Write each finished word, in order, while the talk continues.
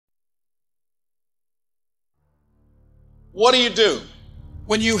What do?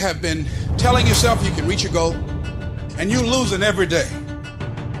 When you have been telling yourself you can reach your goal and you're losing every day?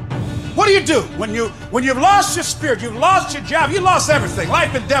 What do you do when you've lost your spirit, you've lost your job, you lost everything,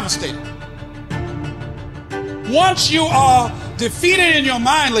 life been devastated? Once you are defeated in your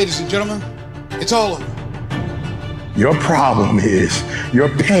mind, ladies and gentlemen, it's all over. Your problem is your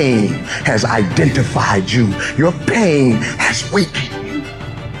pain has identified you. Your pain has weakened you.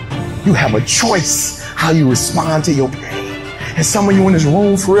 You have a choice how you respond to your pain. And some of you in this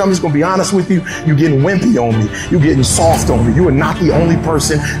room, for real, I'm just going to be honest with you, you're getting wimpy on me. You're getting soft on me. You are not the only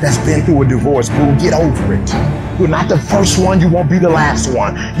person that's been through a divorce. Boo, get over it. You're not the first one. You won't be the last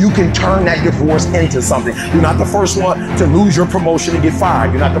one. You can turn that divorce into something. You're not the first one to lose your promotion and get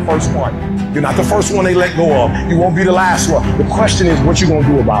fired. You're not the first one. You're not the first one they let go of. You won't be the last one. The question is what you going to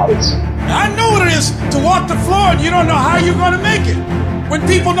do about it. I know what it is to walk the floor and you don't know how you're going to make it. When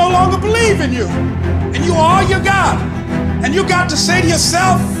people no longer believe in you and you are all you got. And you got to say to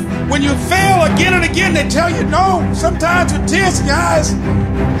yourself, when you fail again and again, they tell you no, sometimes with tears in your eyes,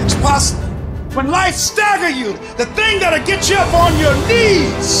 it's possible. When life stagger you, the thing that'll get you up on your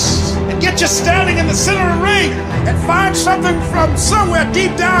knees and get you standing in the center of the ring and find something from somewhere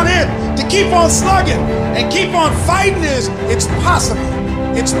deep down in to keep on slugging and keep on fighting is, it's possible.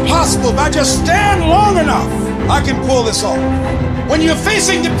 It's possible. If I just stand long enough, I can pull this off. When you're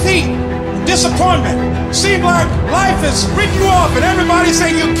facing defeat, disappointment, seem like life has written you off and everybody's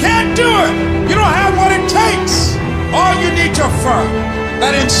saying you can't do it. You don't have what it takes. All you need to affirm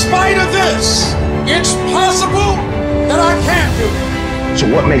that in spite of this, it's possible that I can do it.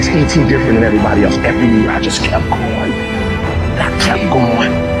 So what makes 18 different than everybody else? Every year I just kept going. And I kept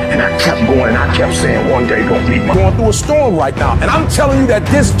going. And I kept going, and I kept saying one day gonna be going through a storm right now. And I'm telling you that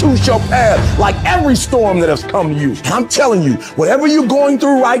this too shall pass, like every storm that has come to you. And I'm telling you, whatever you're going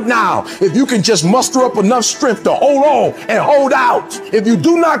through right now, if you can just muster up enough strength to hold on and hold out, if you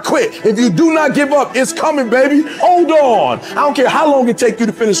do not quit, if you do not give up, it's coming, baby. Hold on. I don't care how long it takes you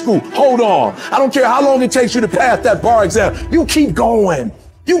to finish school. Hold on. I don't care how long it takes you to pass that bar exam. You keep going.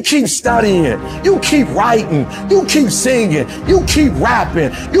 You keep studying, you keep writing, you keep singing, you keep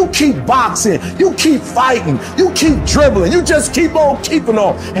rapping, you keep boxing, you keep fighting, you keep dribbling, you just keep on keeping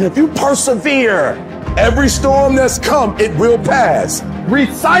on. And if you persevere, every storm that's come, it will pass.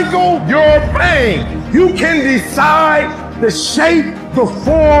 Recycle your pain. You can decide the shape, the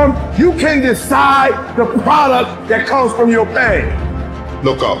form, you can decide the product that comes from your pain.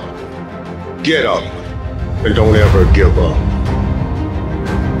 Look up, get up, and don't ever give up.